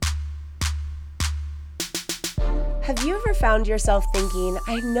Have you ever found yourself thinking,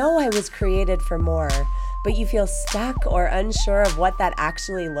 I know I was created for more, but you feel stuck or unsure of what that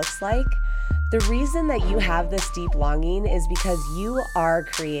actually looks like? The reason that you have this deep longing is because you are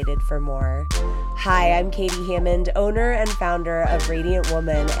created for more. Hi, I'm Katie Hammond, owner and founder of Radiant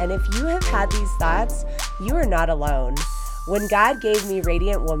Woman, and if you have had these thoughts, you are not alone. When God gave me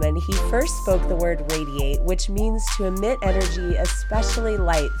Radiant Woman, He first spoke the word radiate, which means to emit energy, especially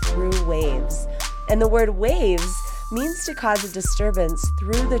light, through waves. And the word waves means to cause a disturbance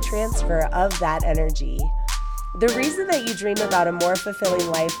through the transfer of that energy. The reason that you dream about a more fulfilling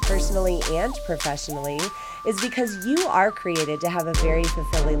life personally and professionally is because you are created to have a very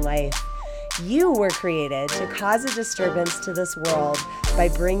fulfilling life. You were created to cause a disturbance to this world by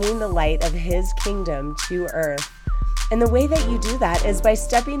bringing the light of His kingdom to earth. And the way that you do that is by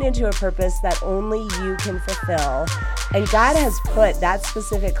stepping into a purpose that only you can fulfill. And God has put that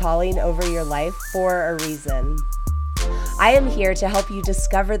specific calling over your life for a reason. I am here to help you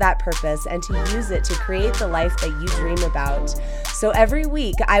discover that purpose and to use it to create the life that you dream about. So every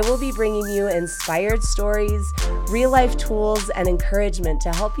week, I will be bringing you inspired stories, real-life tools, and encouragement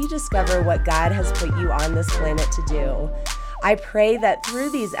to help you discover what God has put you on this planet to do. I pray that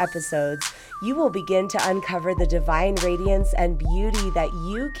through these episodes, you will begin to uncover the divine radiance and beauty that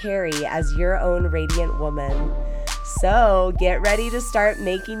you carry as your own radiant woman. So get ready to start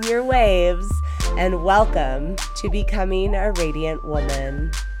making your waves, and welcome to becoming a radiant woman.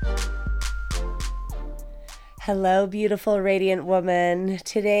 Hello, beautiful radiant woman.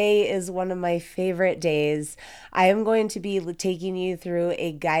 Today is one of my favorite days. I am going to be taking you through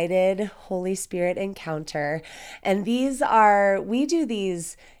a guided Holy Spirit encounter. And we do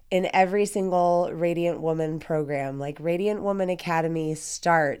these in every single Radiant Woman program. Like Radiant Woman Academy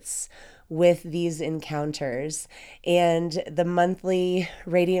starts with these encounters. And the monthly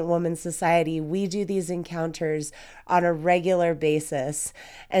Radiant Woman Society, we do these encounters on a regular basis.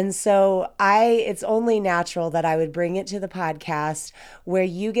 And so it's only natural that I would bring it to the podcast where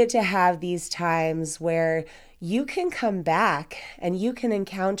you get to have these times where you can come back and you can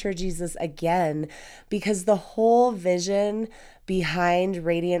encounter Jesus again, because the whole vision behind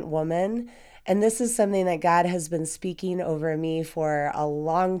Radiant Woman, and this is something that God has been speaking over me for a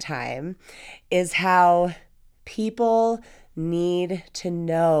long time, is how people need to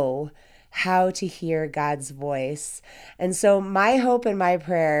know how to hear God's voice. And so my hope and my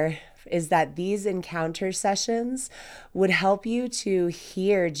prayer is that these encounter sessions would help you to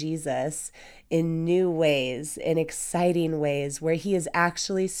hear Jesus in new ways, in exciting ways, where He is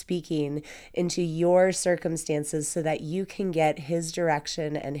actually speaking into your circumstances so that you can get His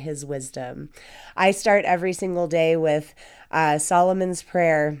direction and His wisdom. I start every single day with Solomon's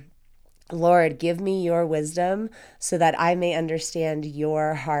prayer. Lord, give me your wisdom so that I may understand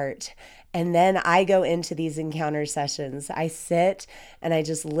your heart. And then I go into these encounter sessions. I sit and I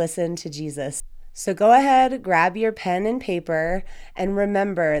just listen to Jesus. So go ahead, grab your pen and paper, and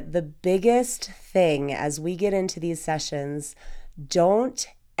remember the biggest thing as we get into these sessions, don't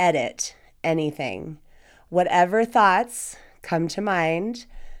edit anything. Whatever thoughts come to mind,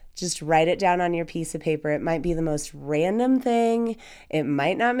 just write it down on your piece of paper. It might be the most random thing. It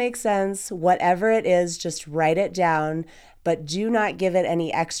might not make sense. Whatever it is, just write it down, but do not give it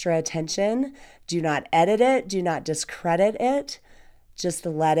any extra attention. Do not edit it. Do not discredit it. Just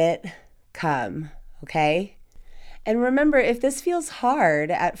let it come, okay? And remember, if this feels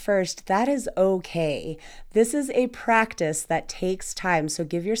hard at first, that is okay. This is a practice that takes time, so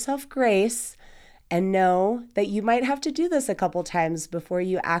give yourself grace and know that you might have to do this a couple times before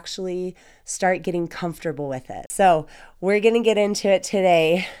you actually start getting comfortable with it. So we're going to get into it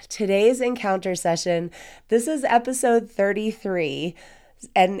today. Today's encounter session, this is episode 33.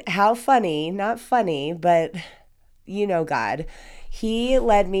 And how funny, not funny, but you know God. He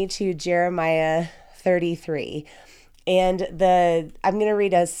led me to Jeremiah 33. And I'm going to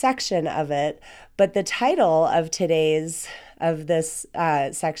read a section of it, but the title of this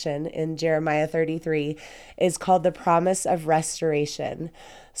section in Jeremiah 33 is called The Promise of Restoration.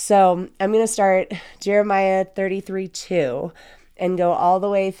 So I'm going to start Jeremiah 33:2 and go all the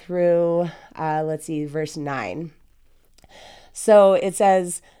way through, verse 9. So it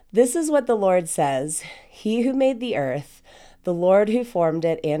says, "This is what the Lord says, He who made the earth, the Lord who formed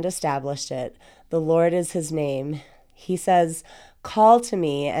it and established it, the Lord is His name. He says, call to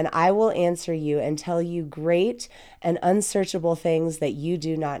me and I will answer you and tell you great and unsearchable things that you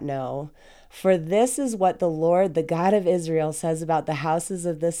do not know. For this is what the Lord, the God of Israel, says about the houses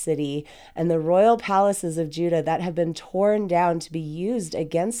of this city and the royal palaces of Judah that have been torn down to be used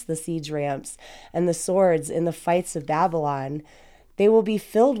against the siege ramps and the swords in the fights of Babylon. They will be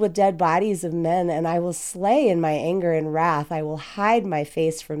filled with dead bodies of men, and I will slay in my anger and wrath. I will hide my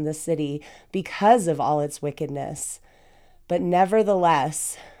face from the city because of all its wickedness. But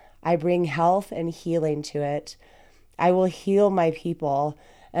nevertheless, I bring health and healing to it. I will heal my people,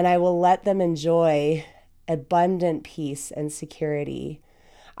 and I will let them enjoy abundant peace and security.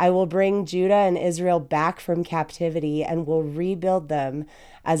 I will bring Judah and Israel back from captivity and will rebuild them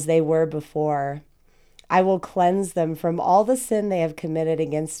as they were before. I will cleanse them from all the sin they have committed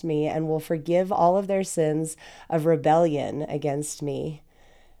against me and will forgive all of their sins of rebellion against me.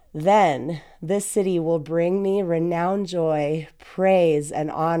 Then this city will bring me renowned joy, praise, and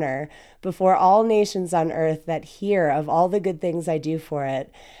honor before all nations on earth that hear of all the good things I do for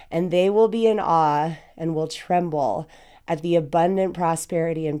it, and they will be in awe and will tremble at the abundant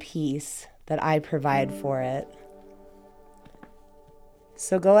prosperity and peace that I provide for it.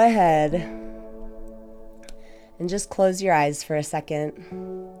 So go ahead and just close your eyes for a second.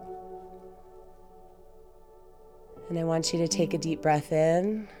 And I want you to take a deep breath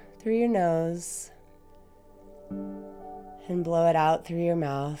in through your nose and blow it out through your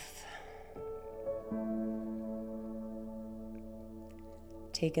mouth.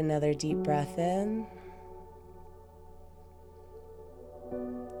 Take another deep breath in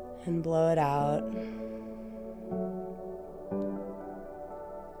and blow it out.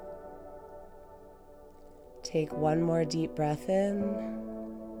 Take one more deep breath in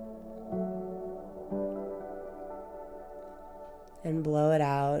and blow it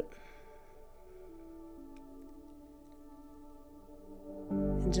out.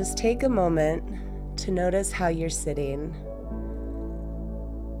 And just take a moment to notice how you're sitting.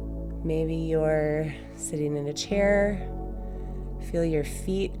 Maybe you're sitting in a chair. Feel your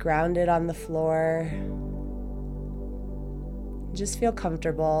feet grounded on the floor. Just feel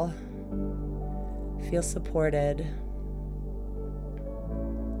comfortable. Feel supported.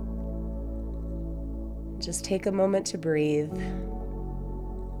 Just take a moment to breathe.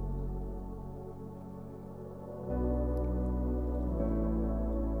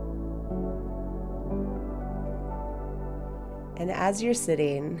 And as you're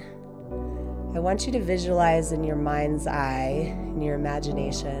sitting, I want you to visualize in your mind's eye, in your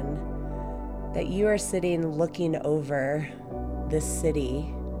imagination, that you are sitting looking over this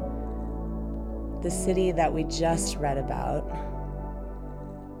city, the city that we just read about,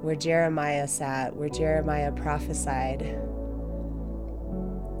 where Jeremiah sat, where Jeremiah prophesied.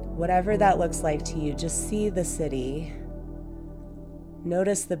 Whatever that looks like to you, just see the city.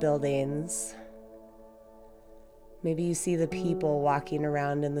 Notice the buildings. Maybe you see the people walking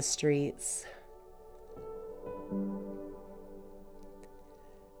around in the streets.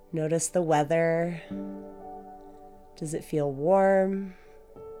 Notice the weather. Does it feel warm?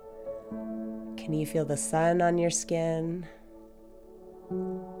 Can you feel the sun on your skin?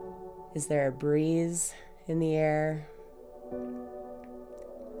 Is there a breeze in the air?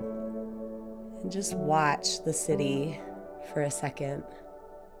 And just watch the city for a second.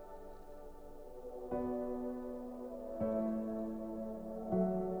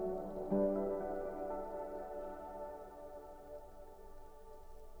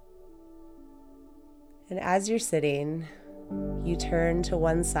 And as you're sitting, you turn to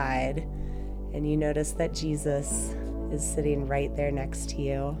one side and you notice that Jesus is sitting right there next to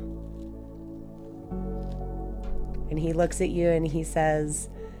you. And he looks at you and he says,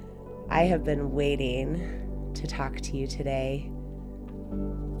 I have been waiting to talk to you today.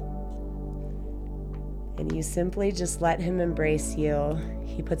 And you simply just let him embrace you.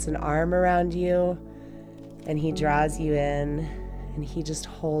 He puts an arm around you and he draws you in and he just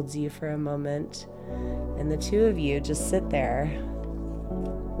holds you for a moment. And the two of you just sit there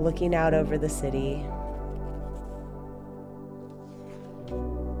looking out over the city.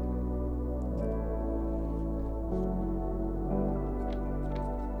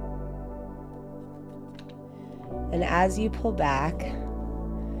 And as you pull back,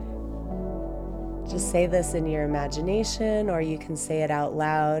 just say this in your imagination, or you can say it out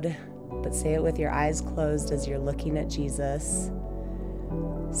loud, but say it with your eyes closed as you're looking at Jesus.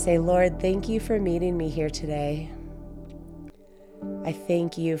 Say, Lord, thank you for meeting me here today. I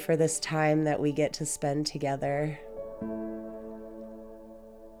thank you for this time that we get to spend together.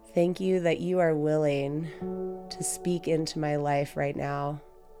 Thank you that you are willing to speak into my life right now.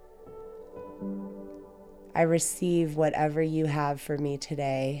 I receive whatever you have for me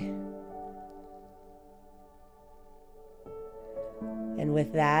today. And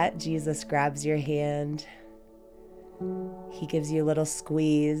with that, Jesus grabs your hand. He gives you a little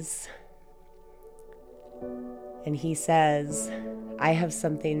squeeze. And he says, I have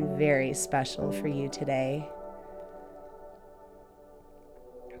something very special for you today.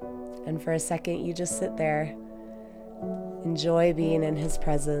 And for a second, you just sit there. Enjoy being in His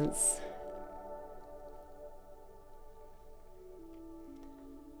presence.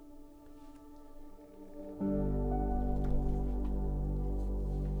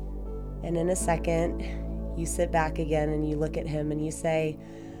 And in a second, you sit back again and you look at Him and you say,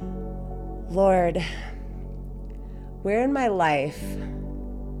 Lord, where in my life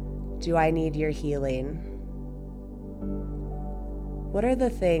do I need your healing? What are the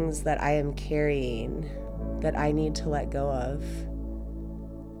things that I am carrying that I need to let go of?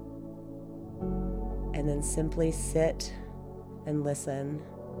 And then simply sit and listen.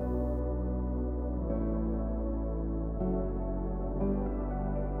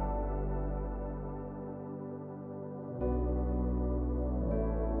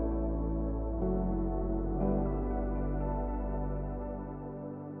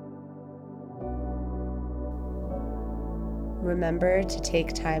 Remember to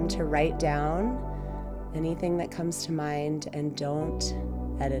take time to write down anything that comes to mind and don't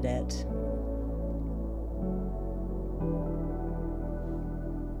edit it.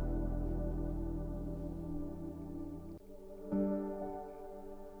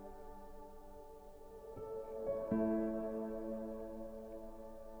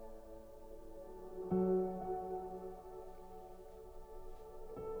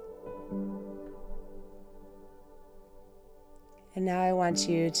 And now I want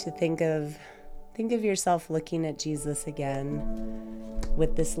you to think of yourself looking at Jesus again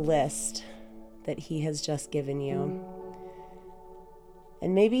with this list that He has just given you.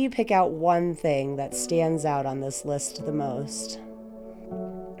 And maybe you pick out one thing that stands out on this list the most.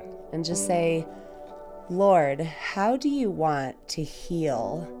 And just say, Lord, how do you want to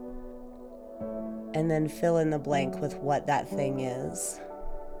heal? And then fill in the blank with what that thing is.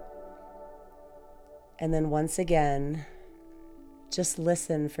 And then once again, just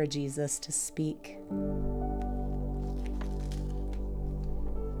listen for Jesus to speak.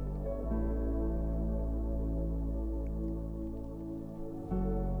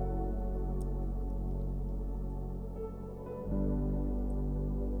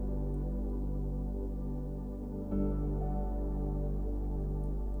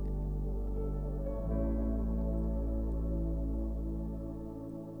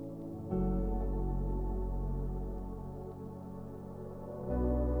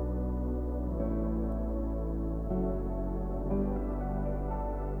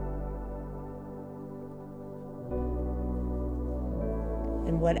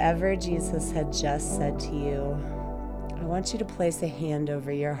 And whatever Jesus had just said to you, I want you to place a hand over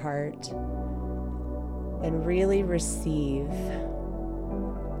your heart and really receive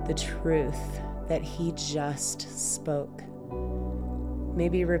the truth that He just spoke.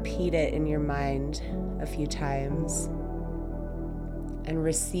 Maybe repeat it in your mind a few times and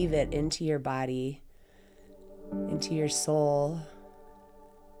receive it into your body, into your soul.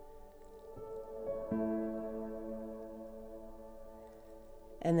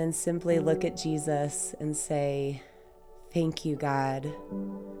 And then simply look at Jesus and say, thank you, God.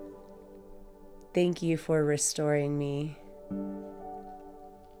 Thank you for restoring me.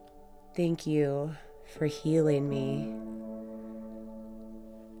 Thank you for healing me.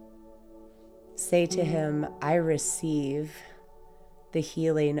 Say to Him, I receive the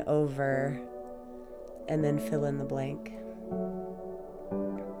healing over, and then fill in the blank.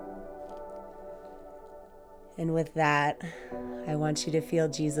 And with that, I want you to feel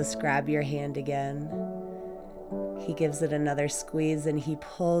Jesus grab your hand again. He gives it another squeeze and He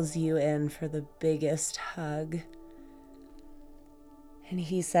pulls you in for the biggest hug. And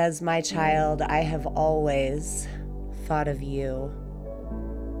He says, my child, I have always thought of you.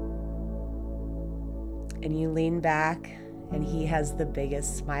 And you lean back and He has the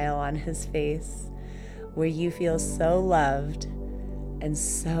biggest smile on His face, where you feel so loved and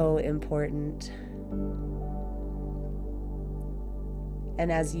so important.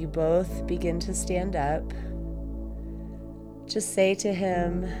 And as you both begin to stand up, just say to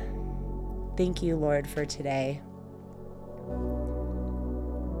Him, thank you, Lord, for today.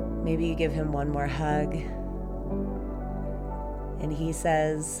 Maybe you give Him one more hug. And He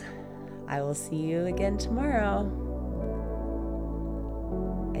says, I will see you again tomorrow.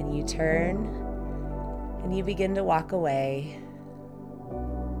 And you turn and you begin to walk away.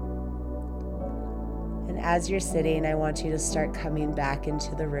 And as you're sitting, I want you to start coming back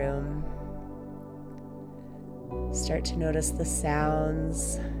into the room. Start to notice the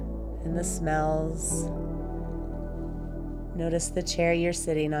sounds and the smells. Notice the chair you're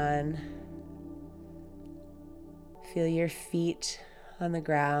sitting on. Feel your feet on the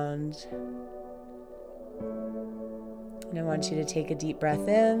ground. And I want you to take a deep breath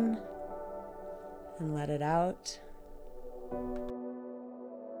in and let it out.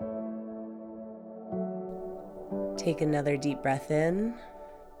 Take another deep breath in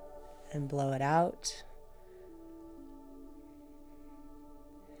and blow it out.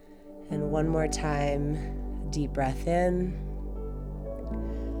 And one more time, deep breath in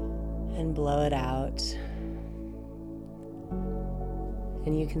and blow it out.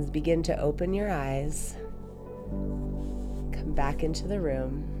 And you can begin to open your eyes, come back into the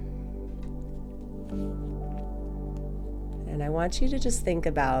room. And I want you to just think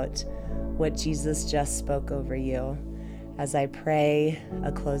about what Jesus just spoke over you as I pray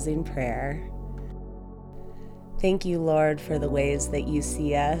a closing prayer. Thank you, Lord, for the ways that you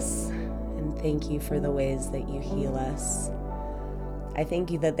see us, and thank you for the ways that you heal us. I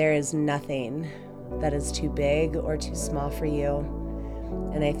thank you that there is nothing that is too big or too small for you,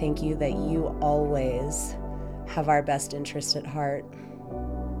 and I thank you that you always have our best interest at heart.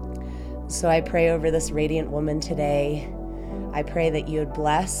 So I pray over this radiant woman today. I pray that you would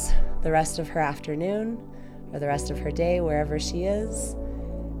bless the rest of her afternoon or the rest of her day, wherever she is.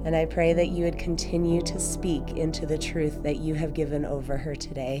 And I pray that you would continue to speak into the truth that you have given over her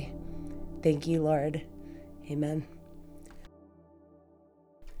today. Thank you, Lord. Amen.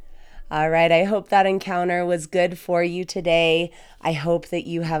 All right, I hope that encounter was good for you today. I hope that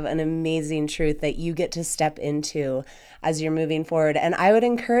you have an amazing truth that you get to step into as you're moving forward. And I would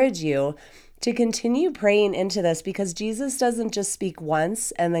encourage you to continue praying into this, because Jesus doesn't just speak once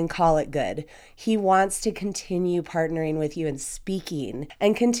and then call it good. He wants to continue partnering with you and speaking,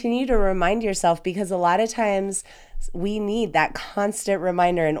 and continue to remind yourself, because a lot of times we need that constant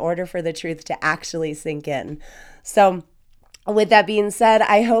reminder in order for the truth to actually sink in. So with that being said,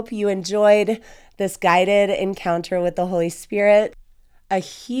 I hope you enjoyed this guided encounter with the Holy Spirit. A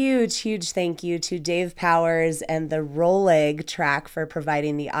huge thank you to Dave Powers and the Roleg track for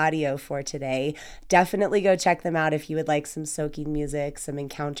providing the audio for today. Definitely go check them out if you would like some soaking music, some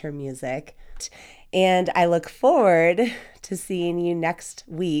encounter music. And I look forward to seeing you next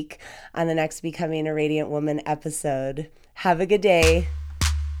week on the next Becoming a Radiant Woman episode. Have a good day.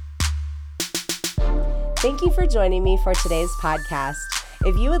 Thank you for joining me for today's podcast.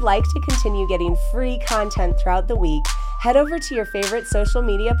 If you would like to continue getting free content throughout the week, head over to your favorite social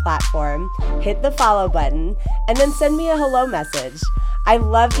media platform, hit the follow button, and then send me a hello message. I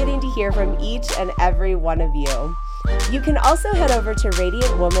love getting to hear from each and every one of you. You can also head over to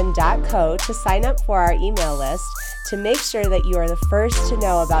radiantwoman.co to sign up for our email list to make sure that you are the first to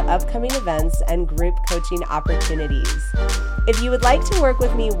know about upcoming events and group coaching opportunities. If you would like to work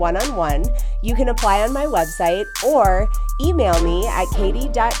with me one-on-one, you can apply on my website or email me at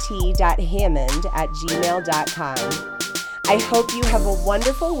katie.t.hammond@gmail.com. I hope you have a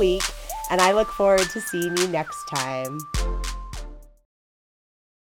wonderful week, and I look forward to seeing you next time.